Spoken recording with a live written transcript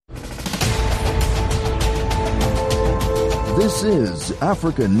This is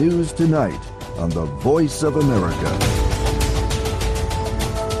Africa News Tonight on the Voice of America.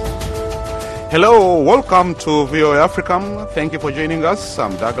 Hello, welcome to VOA Africa. Thank you for joining us.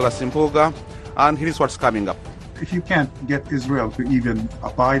 I'm Douglas Impuga, and here's what's coming up. If you can't get Israel to even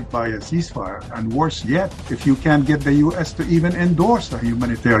abide by a ceasefire, and worse yet, if you can't get the U.S. to even endorse a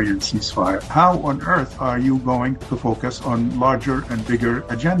humanitarian ceasefire, how on earth are you going to focus on larger and bigger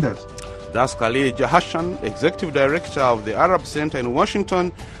agendas? That's Khalid Jahashan, Executive Director of the Arab Center in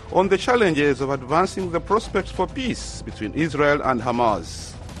Washington, on the challenges of advancing the prospects for peace between Israel and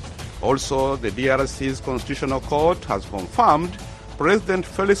Hamas. Also, the DRC's Constitutional Court has confirmed President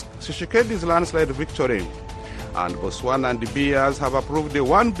Felix Tshisekedi's landslide victory. And Botswana and De Beers have approved a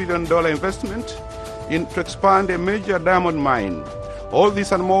 $1 billion investment to expand a major diamond mine. All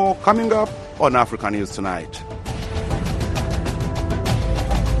this and more coming up on Africa News Tonight.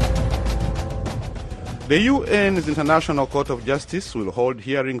 The UN's International Court of Justice will hold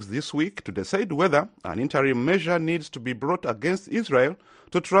hearings this week to decide whether an interim measure needs to be brought against Israel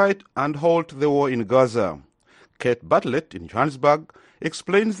to try and halt the war in Gaza. Kate Bartlett in Johannesburg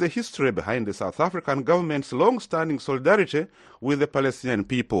explains the history behind the South African government's long-standing solidarity with the Palestinian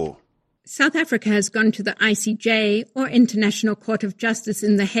people. South Africa has gone to the ICJ, or International Court of Justice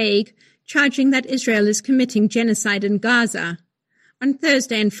in The Hague, charging that Israel is committing genocide in Gaza. On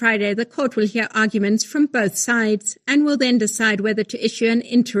Thursday and Friday, the court will hear arguments from both sides and will then decide whether to issue an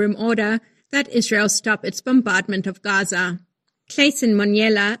interim order that Israel stop its bombardment of Gaza. Clayson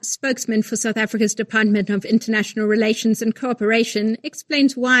Monyela, spokesman for South Africa's Department of International Relations and Cooperation,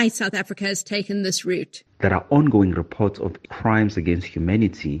 explains why South Africa has taken this route. There are ongoing reports of crimes against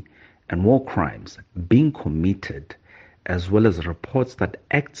humanity and war crimes being committed, as well as reports that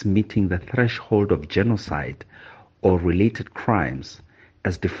acts meeting the threshold of genocide or related crimes,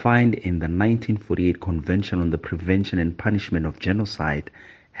 as defined in the 1948 Convention on the Prevention and Punishment of Genocide,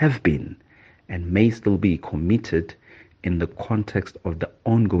 have been and may still be committed in the context of the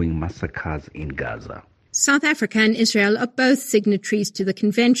ongoing massacres in Gaza. South Africa and Israel are both signatories to the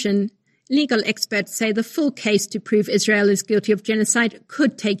convention. Legal experts say the full case to prove Israel is guilty of genocide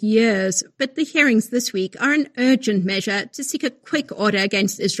could take years, but the hearings this week are an urgent measure to seek a quick order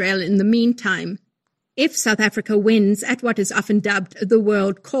against Israel in the meantime. If South Africa wins at what is often dubbed the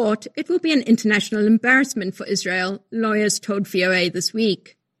World Court, it will be an international embarrassment for Israel, lawyers told VOA this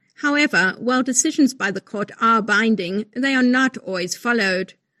week. However, while decisions by the court are binding, they are not always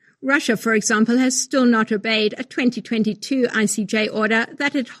followed. Russia, for example, has still not obeyed a 2022 ICJ order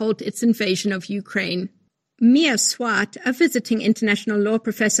that had halted its invasion of Ukraine. Mia Swart, a visiting international law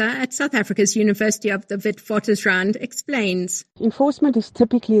professor at South Africa's University of the Witwatersrand, explains. Enforcement is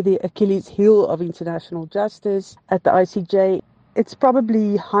typically the Achilles heel of international justice at the ICJ. It's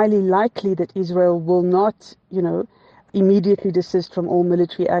probably highly likely that Israel will not, immediately desist from all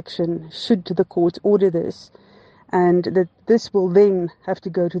military action should the court order this, and that this will then have to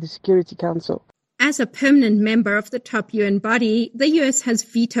go to the Security Council. As a permanent member of the top UN body, the US has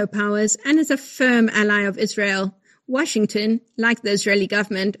veto powers and is a firm ally of Israel. Washington, like the Israeli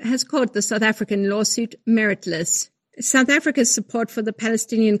government, has called the South African lawsuit meritless. South Africa's support for the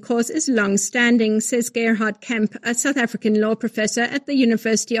Palestinian cause is long-standing, says Gerhard Kemp, a South African law professor at the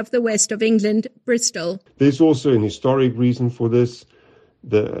University of the West of England, Bristol. There's also an historic reason for this.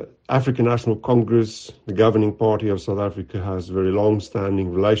 The African National Congress, the governing party of South Africa, has a very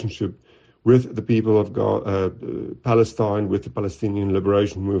long-standing relationship with the people of Palestine, with the Palestinian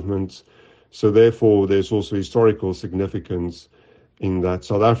liberation movements. So therefore, there's also historical significance in that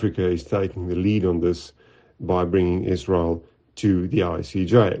South Africa is taking the lead on this by bringing Israel to the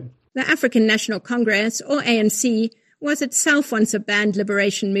ICJ. The African National Congress, or ANC, was itself once a banned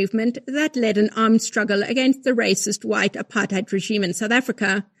liberation movement that led an armed struggle against the racist white apartheid regime in South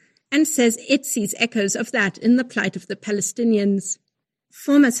Africa, and says it sees echoes of that in the plight of the Palestinians.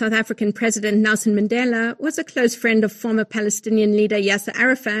 Former South African President Nelson Mandela was a close friend of former Palestinian leader Yasser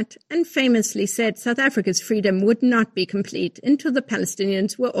Arafat and famously said South Africa's freedom would not be complete until the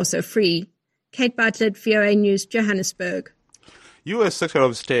Palestinians were also free. Kate Bartlett, VOA News, Johannesburg. U.S. Secretary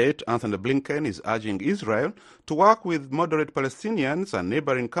of State Anthony Blinken is urging Israel to work with moderate Palestinians and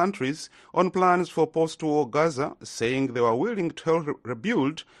neighboring countries on plans for post-war Gaza, saying they were willing to help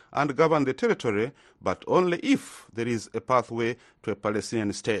rebuild and govern the territory, but only if there is a pathway to a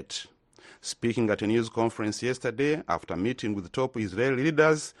Palestinian state. Speaking at a news conference yesterday after meeting with top Israeli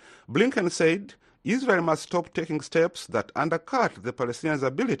leaders, Blinken said Israel must stop taking steps that undercut the Palestinians'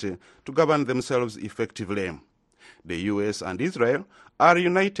 ability to govern themselves effectively. The U.S. and Israel are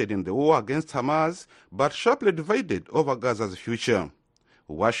united in the war against Hamas, but sharply divided over Gaza's future.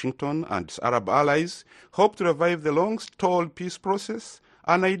 Washington and its Arab allies hope to revive the long-stalled peace process,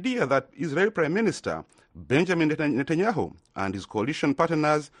 an idea that Israeli Prime Minister Benjamin Netanyahu and his coalition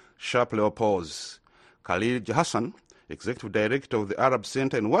partners sharply oppose. Khalil Hassan, executive director of the Arab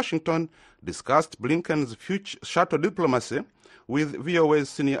Center in Washington, discussed Blinken's future shadow diplomacy with VOA's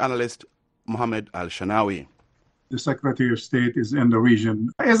senior analyst Mohammed Al-Shanawi. The Secretary of State is in the region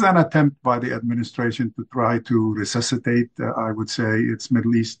is an attempt by the administration to try to resuscitate, I would say, its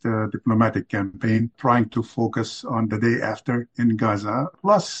Middle East diplomatic campaign, trying to focus on the day after in Gaza.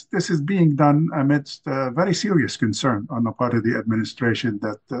 Plus, this is being done amidst very serious concern on the part of the administration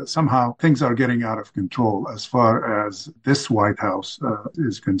that somehow things are getting out of control as far as this White House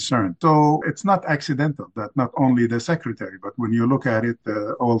is concerned. So it's not accidental that not only the Secretary, but when you look at it,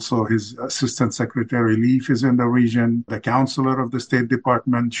 also his Assistant Secretary Leaf is in the region. The counselor of the State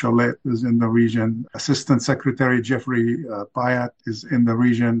Department, Cholet, is in the region. Assistant Secretary Jeffrey Payat is in the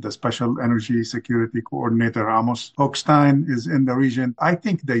region. The Special Energy Security Coordinator Amos Hochstein is in the region. I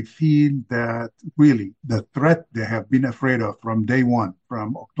think they feel that really the threat they have been afraid of from day one,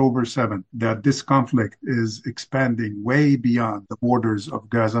 from October 7th, that this conflict is expanding way beyond the borders of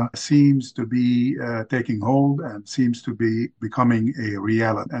Gaza, seems to be taking hold and seems to be becoming a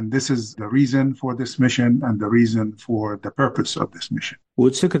reality. And this is the reason for this mission and the reason for the purpose of this mission.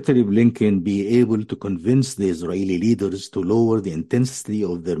 Would Secretary Blinken be able to convince the Israeli leaders to lower the intensity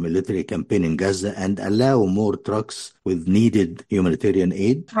of their military campaign in Gaza and allow more trucks with needed humanitarian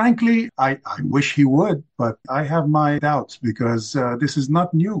aid? Frankly, I wish he would, but I have my doubts because this is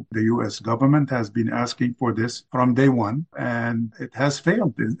not new. The U.S. government has been asking for this from day one, and it has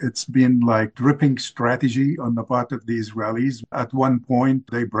failed. It's been like dripping strategy on the part of the Israelis. At one point,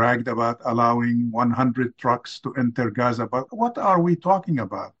 they bragged about allowing 100 trucks to enter Gaza. But what are we talking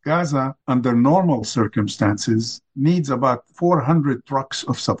about? Gaza, under normal circumstances, needs about 400 trucks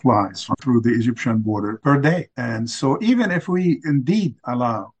of supplies through the Egyptian border per day. And so even if we indeed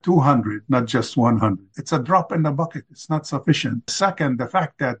allow 200, not just 100, it's a drop in the bucket. It's not sufficient. Second, the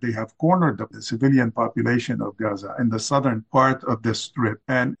fact that they have cornered the civilian population of Gaza in the southern part of the strip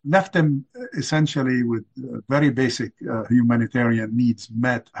and left them essentially with very basic humanitarian needs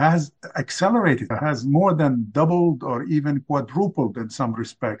met has accelerated, has more than doubled or even quadrupled in some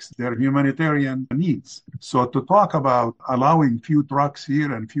respects their humanitarian needs. So to talk about allowing few trucks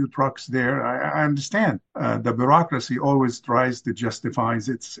here and few trucks there, I understand. The bureaucracy always tries to justify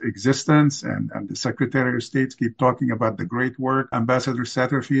its existence, and the Secretary of State keep talking about the great work Ambassador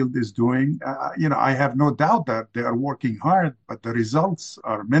Satterfield is doing. I have no doubt that they are working hard, but the results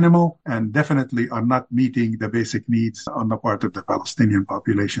are minimal and definitely are not meeting the basic needs on the part of the Palestinian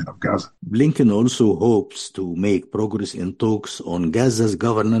population of Gaza. Blinken also hopes to make progress in talks on Gaza's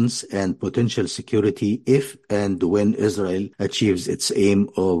governance and potential security if and when Israel achieves its aim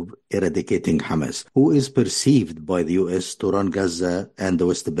of eradicating Hamas, who is perceived by the U.S. to run Gaza and the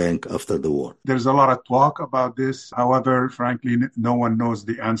West Bank after the war. There's a lot of talk about this. However, frankly, no one knows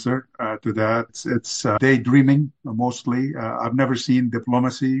the answer to that. It's daydreaming, mostly. I've never seen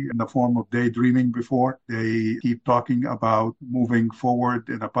diplomacy in the form of daydreaming before. They keep talking about moving forward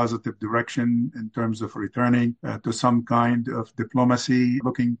in a positive direction in terms of returning to some kind of diplomacy,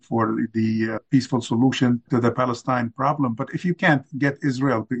 looking for the peaceful solution to the Palestine problem. But if you can't get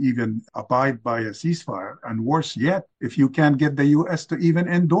Israel to even abide by a ceasefire, and worse yet, if you can't get the U.S. to even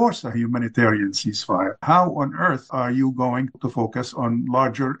endorse a humanitarian ceasefire, how on earth are you going to focus on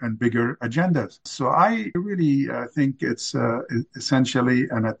larger and bigger agendas? So I really think it's essentially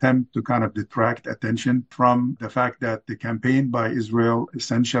an attempt to kind of detract attention from the fact that the campaign by Israel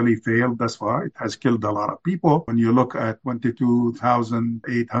essentially failed thus far. It has killed a lot of people. When you look at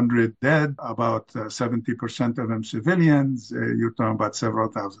 22,800 dead, about 70% of them civilians, you're talking about several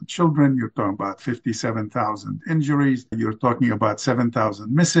thousand children, you're talking about 57,000 injuries, you're talking about 7,000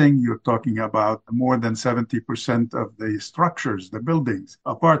 missing, you're talking about more than 70% of the structures, the buildings,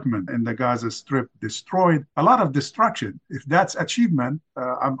 apartment in the Gaza Strip destroyed. A lot of destruction. If that's achievement,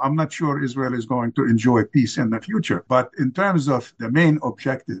 I'm not sure Israel is going to enjoy peace in the future. But in terms of the main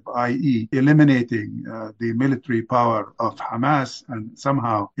objective, i.e. eliminating the military power of Hamas and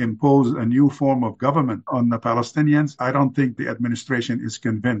somehow impose a new form of government on the Palestinians, I don't think the administration is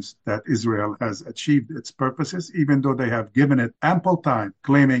convinced that Israel has achieved its purposes, even though they have given it ample time,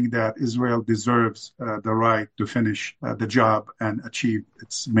 claiming that Israel deserves the right to finish the job and achieve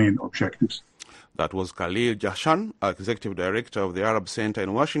its main objectives. That was Khalil Jashan, Executive Director of the Arab Center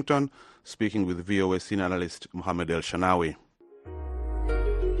in Washington, speaking with VOA senior analyst Mohammed El-Shanawi.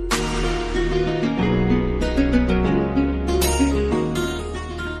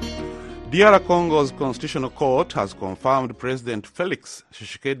 DR Congo's Constitutional Court has confirmed President Felix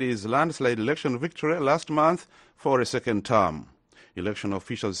Tshisekedi's landslide election victory last month for a second term. Election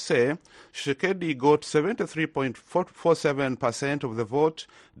officials say Tshisekedi got 73.47% of the vote,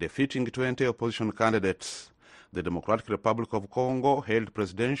 defeating 20 opposition candidates. The Democratic Republic of Congo held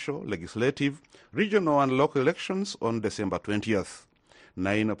presidential, legislative, regional and local elections on December 20th.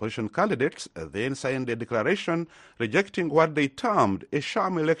 9 opposition candidates then signed a declaration rejecting what they termed a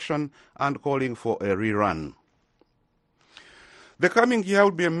sham election and calling for a rerun. The coming year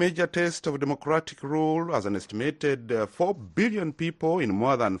will be a major test of democratic rule as an estimated 4 billion people in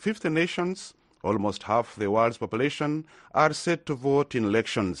more than 50 nations, almost half the world's population, are set to vote in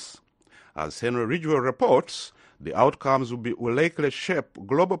elections. As Henry Ridgwell reports, the outcomes will likely shape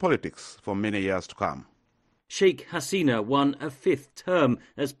global politics for many years to come. Sheikh Hasina won a 5th term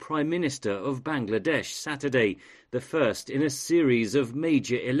as Prime Minister of Bangladesh Saturday, the first in a series of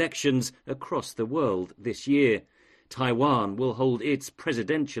major elections across the world this year. Taiwan will hold its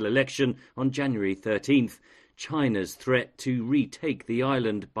presidential election on January 13th. China's threat to retake the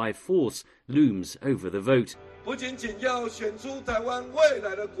island by force looms over the vote.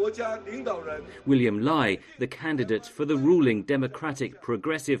 William Lai, the candidate for the ruling Democratic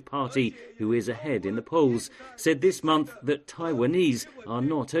Progressive Party, who is ahead in the polls, said this month that Taiwanese are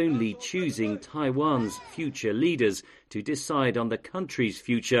not only choosing Taiwan's future leaders to decide on the country's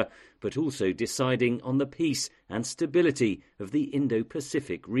future, but also deciding on the peace and stability of the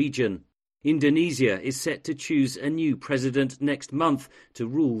Indo-Pacific region. Indonesia is set to choose a new president next month to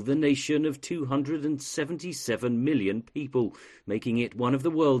rule the nation of 277 million people, making it one of the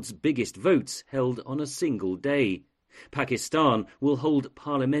world's biggest votes held on a single day. Pakistan will hold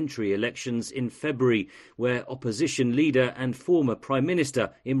parliamentary elections in February, where opposition leader and former Prime Minister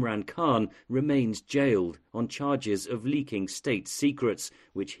Imran Khan remains jailed on charges of leaking state secrets,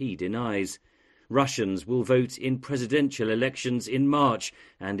 which he denies. Russians will vote in presidential elections in March,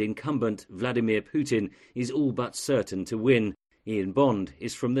 and incumbent Vladimir Putin is all but certain to win. Ian Bond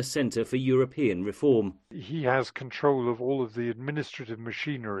is from the Centre for European Reform. He has control of all of the administrative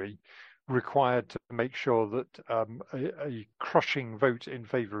machinery required to make sure that a crushing vote in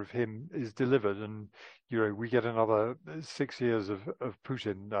favour of him is delivered, and we get another 6 years of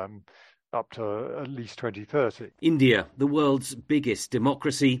Putin up to at least 2030. India, the world's biggest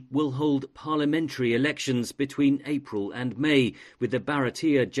democracy, will hold parliamentary elections between April and May, with the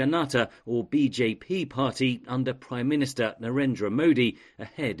Bharatiya Janata or BJP party under Prime Minister Narendra Modi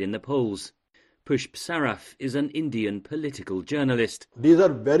ahead in the polls. Pushp Saraf is an Indian political journalist. These are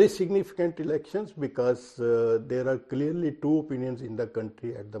very significant elections because there are clearly two opinions in the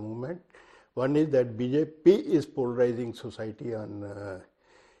country at the moment. One is that BJP is polarizing society on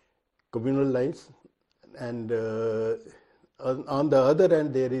communal lines, and on the other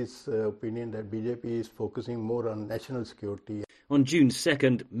hand there is opinion that BJP is focusing more on national security. On June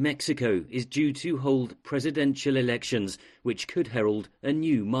 2nd, Mexico is due to hold presidential elections, which could herald a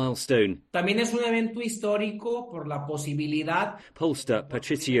new milestone. También es un evento histórico por la posibilidad. Pollster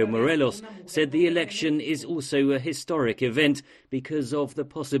Patricio Morelos said the election is also a historic event because of the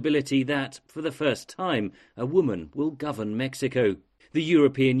possibility that, for the first time, a woman will govern Mexico. The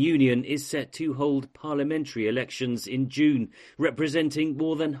European Union is set to hold parliamentary elections in June, representing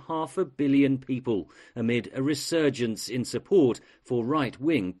more than 500 million people, amid a resurgence in support for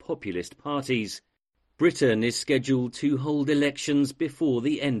right-wing populist parties. Britain is scheduled to hold elections before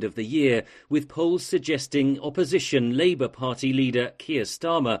the end of the year, with polls suggesting opposition Labour Party leader Keir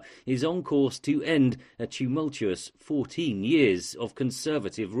Starmer is on course to end a tumultuous 14 years of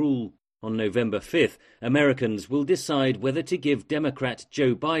Conservative rule. On November 5th, Americans will decide whether to give Democrat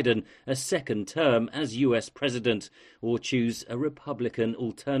Joe Biden a second term as US president or choose a Republican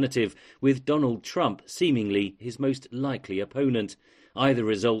alternative, with Donald Trump seemingly his most likely opponent. Either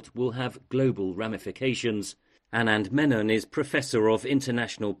result will have global ramifications. Anand Menon is Professor of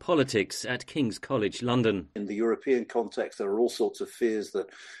International Politics at King's College London. In the European context, there are all sorts of fears that,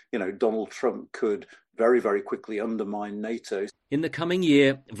 Donald Trump could very, very quickly undermine NATO. In the coming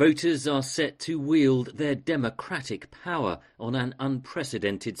year, voters are set to wield their democratic power on an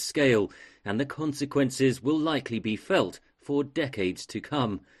unprecedented scale, and the consequences will likely be felt for decades to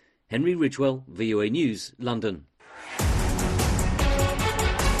come. Henry Ridgwell, VOA News, London.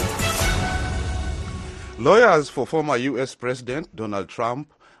 Lawyers for former U.S. President Donald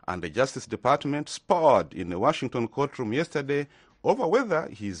Trump and the Justice Department sparred in a Washington courtroom yesterday over whether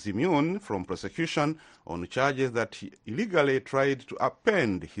he is immune from prosecution on charges that he illegally tried to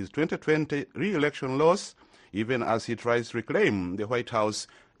upend his 2020 re-election loss, even as he tries to reclaim the White House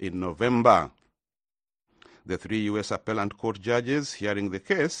in November. The 3 U.S. appellant court judges hearing the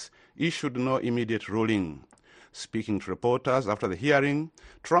case issued no immediate ruling. Speaking to reporters after the hearing,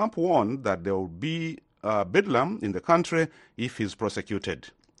 Trump warned that there will be bedlam in the country if he is prosecuted.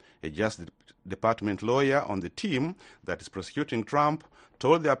 A Justice Department lawyer on the team that is prosecuting Trump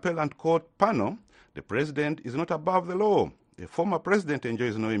told the appellant court panel the president is not above the law. A former president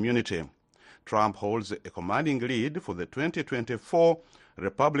enjoys no immunity. Trump holds a commanding lead for the 2024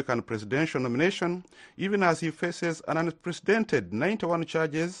 Republican presidential nomination, even as he faces an unprecedented 91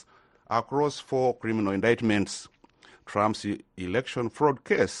 charges across 4 criminal indictments. Trump's election fraud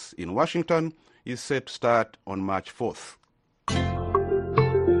case in Washington is set to start on March 4th.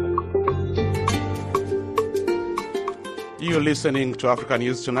 You're listening to Africa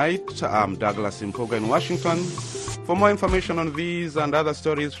News Tonight. I'm Douglas Impoga in Washington. For more information on these and other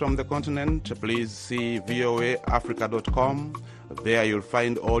stories from the continent, please see voaafrica.com. There you'll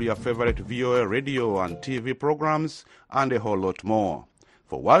find all your favorite VOA radio and TV programs and a whole lot more.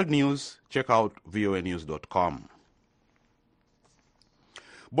 For world news, check out voanews.com.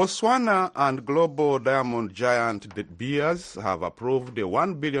 Botswana and global diamond giant De Beers have approved a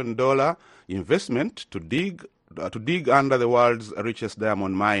 $1 billion investment to dig under the world's richest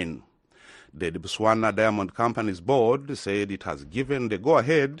diamond mine. The Botswana Diamond Company's board said it has given the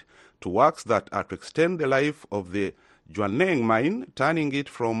go-ahead to works that are to extend the life of the Jwaneng mine, turning it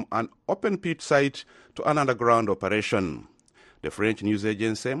from an open-pit site to an underground operation. The French news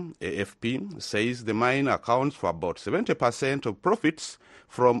agency, AFP, says the mine accounts for about 70% of profits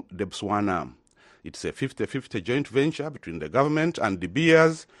from the Botswana. It's a 50-50 joint venture between the government and De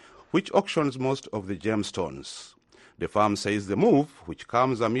Beers, which auctions most of the gemstones. The firm says the move, which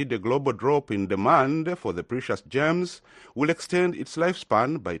comes amid a global drop in demand for the precious gems, will extend its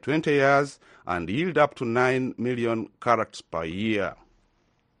lifespan by 20 years and yield up to 9 million carats per year.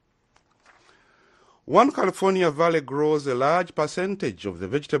 One California valley grows a large percentage of the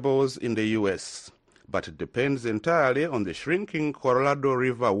vegetables in the U.S., but it depends entirely on the shrinking Colorado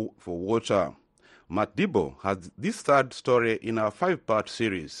River for water. Matt Dibble has this third story in our 5-part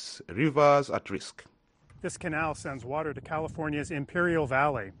series, Rivers at Risk. This canal sends water to California's Imperial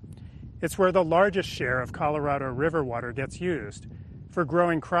Valley. It's where the largest share of Colorado River water gets used for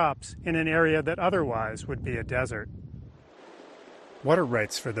growing crops in an area that otherwise would be a desert. Water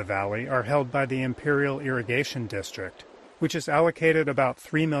rights for the valley are held by the Imperial Irrigation District, which is allocated about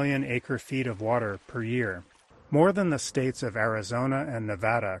 3 million acre-feet of water per year, more than the states of Arizona and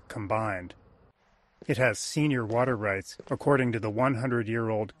Nevada combined. It has senior water rights according to the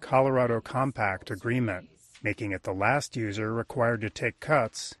 100-year-old Colorado Compact Agreement, making it the last user required to take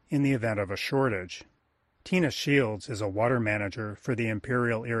cuts in the event of a shortage. Tina Shields is a water manager for the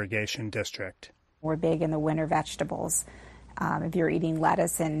Imperial Irrigation District. We're big in the winter vegetables. If you're eating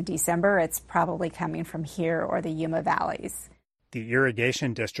lettuce in December, it's probably coming from here or the Yuma Valleys. The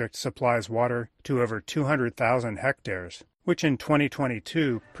irrigation district supplies water to over 200,000 hectares, which in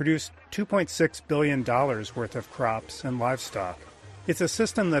 2022 produced $2.6 billion worth of crops and livestock. It's a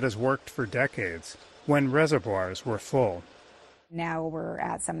system that has worked for decades, when reservoirs were full. Now we're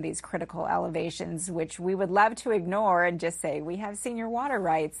at some of these critical elevations, which we would love to ignore and just say we have senior water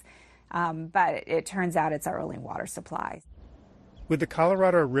rights, but it turns out it's our only water supply. With the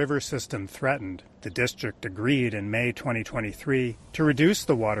Colorado River system threatened, the district agreed in May 2023 to reduce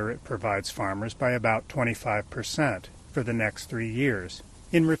the water it provides farmers by about 25% for the next 3 years,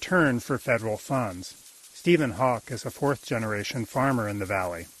 in return for federal funds. Stephen Hawk is a fourth-generation farmer in the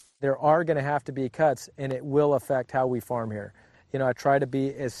valley. There are going to have to be cuts, and it will affect how we farm here. You know, I try to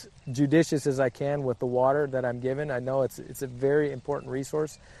be as judicious as I can with the water that I'm given. I know it's a very important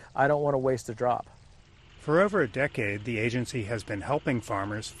resource. I don't want to waste a drop. For over a decade, the agency has been helping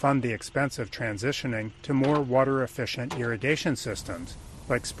farmers fund the expense of transitioning to more water-efficient irrigation systems,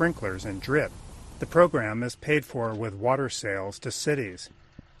 like sprinklers and drip. The program is paid for with water sales to cities.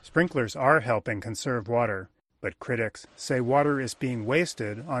 Sprinklers are helping conserve water, but critics say water is being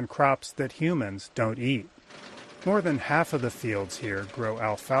wasted on crops that humans don't eat. More than half of the fields here grow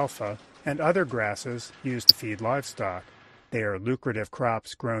alfalfa and other grasses used to feed livestock. They are lucrative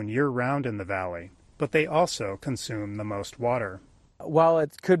crops grown year-round in the valley, but they also consume the most water. While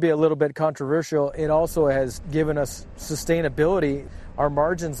it could be a little bit controversial, it also has given us sustainability. Our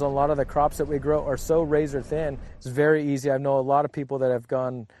margins on a lot of the crops that we grow are so razor thin, it's very easy. I know a lot of people that have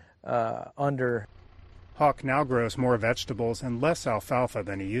gone under. Hawk now grows more vegetables and less alfalfa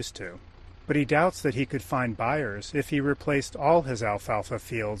than he used to, but he doubts that he could find buyers if he replaced all his alfalfa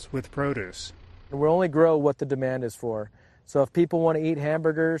fields with produce. We only grow what the demand is for. So if people want to eat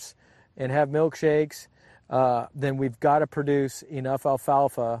hamburgers and have milkshakes, then we've got to produce enough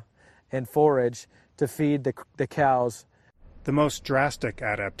alfalfa and forage to feed the cows. The most drastic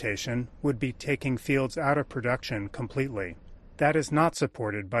adaptation would be taking fields out of production completely. That is not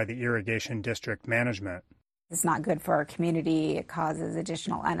supported by the irrigation district management. It's not good for our community. It causes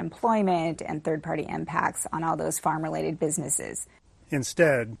additional unemployment and third-party impacts on all those farm-related businesses.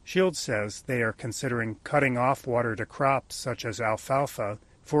 Instead, Shields says they are considering cutting off water to crops such as alfalfa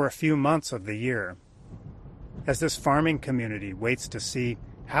for a few months of the year. As this farming community waits to see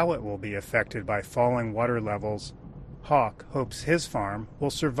how it will be affected by falling water levels, Hawk hopes his farm will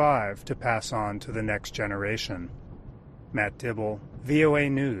survive to pass on to the next generation. Matt Dibble, VOA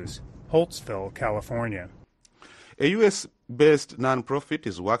News, Holtsville, California. A U.S.-based nonprofit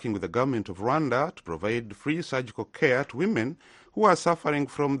is working with the government of Rwanda to provide free surgical care to women who are suffering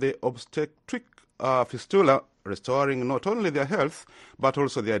from the obstetric fistula, restoring not only their health but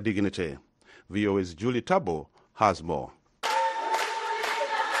also their dignity. VOA's Julie Tabo has more.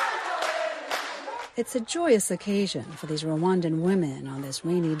 It's a joyous occasion for these Rwandan women on this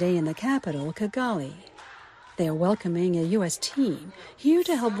rainy day in the capital, Kigali. They are welcoming a U.S. team here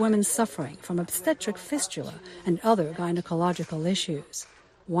to help women suffering from obstetric fistula and other gynecological issues.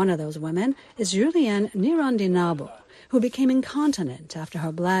 One of those women is Julianne Nirandinabo, who became incontinent after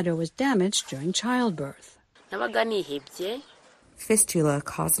her bladder was damaged during childbirth. Fistula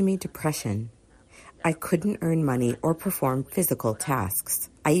caused me depression. I couldn't earn money or perform physical tasks.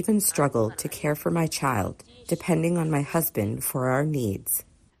 I even struggled to care for my child, depending on my husband for our needs.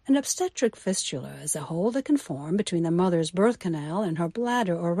 An obstetric fistula is a hole that can form between the mother's birth canal and her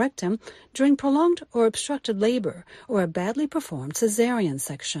bladder or rectum during prolonged or obstructed labor or a badly performed cesarean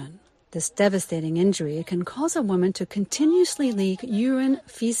section. This devastating injury can cause a woman to continuously leak urine,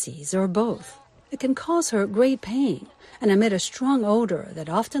 feces, or both. It can cause her great pain and emit a strong odor that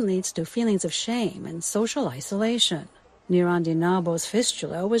often leads to feelings of shame and social isolation. Nirandinabo's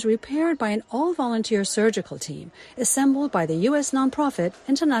fistula was repaired by an all-volunteer surgical team assembled by the U.S. nonprofit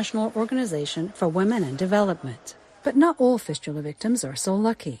International Organization for Women and Development. But not all fistula victims are so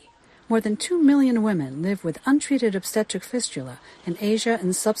lucky. More than 2 million women live with untreated obstetric fistula in Asia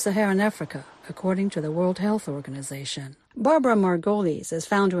and sub-Saharan Africa, according to the World Health Organization. Barbara Margolis is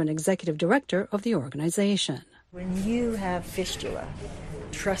founder and executive director of the organization. When you have fistula,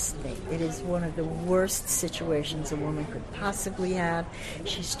 trust me, it is one of the worst situations a woman could possibly have.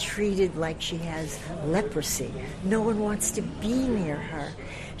 She's treated like she has leprosy. No one wants to be near her.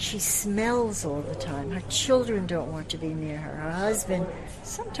 She smells all the time. Her children don't want to be near her. Her husband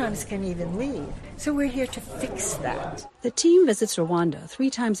sometimes can even leave. So we're here to fix that. The team visits Rwanda 3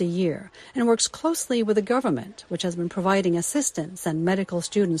 times a year and works closely with the government, which has been providing assistance and medical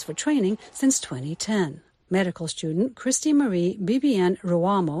students for training since 2010. Medical student Christy Marie Bibian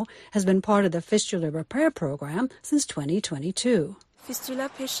Ruamo has been part of the fistula repair program since 2022. Fistula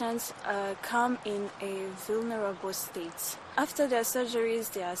patients come in a vulnerable state. After their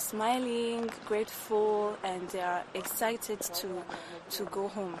surgeries, they are smiling, grateful, and they are excited to go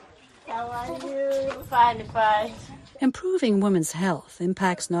home. How are you? Fine. Improving women's health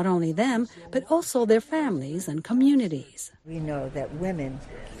impacts not only them, but also their families and communities. We know that women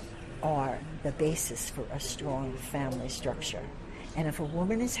are the basis for a strong family structure. And if a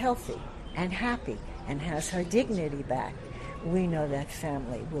woman is healthy and happy and has her dignity back, we know that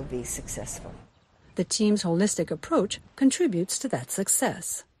family will be successful. The team's holistic approach contributes to that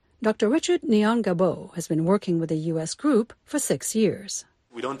success. Dr. Richard Nyongabo has been working with the U.S. group for 6 years.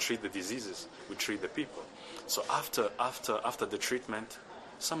 We don't treat the diseases, we treat the people. So after the treatment,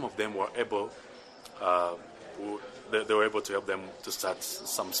 some of them were able they were able to help them to start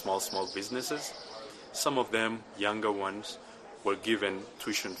some small businesses. Some of them, younger ones, were given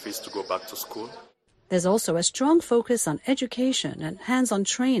tuition fees to go back to school. There's also a strong focus on education and hands-on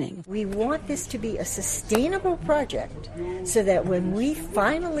training. We want this to be a sustainable project so that when we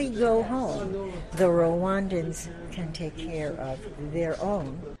finally go home, the Rwandans can take care of their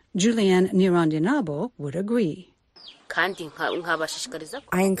own. Julianne Nirandinabo would agree.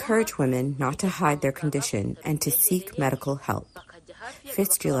 I encourage women not to hide their condition and to seek medical help.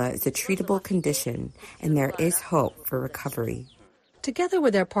 Fistula is a treatable condition, and there is hope for recovery. Together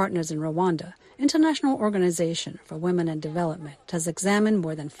with their partners in Rwanda, International Organization for Women and Development has examined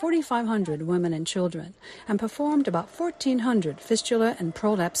more than 4,500 women and children and performed about 1,400 fistula and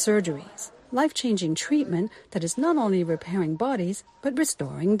prolapse surgeries, life-changing treatment that is not only repairing bodies, but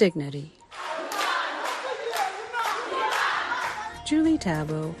restoring dignity. Julie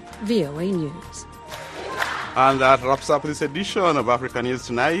Tabo, VOA News. And that wraps up this edition of Africa News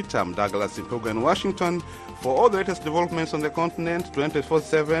Tonight. I'm Douglas Impogo in Washington. For all the latest developments on the continent,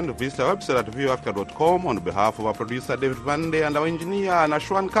 24/7, visit our website at voafrica.com. On behalf of our producer David Vande and our engineer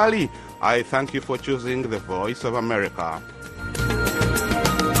Nashwan Kali, I thank you for choosing the Voice of America.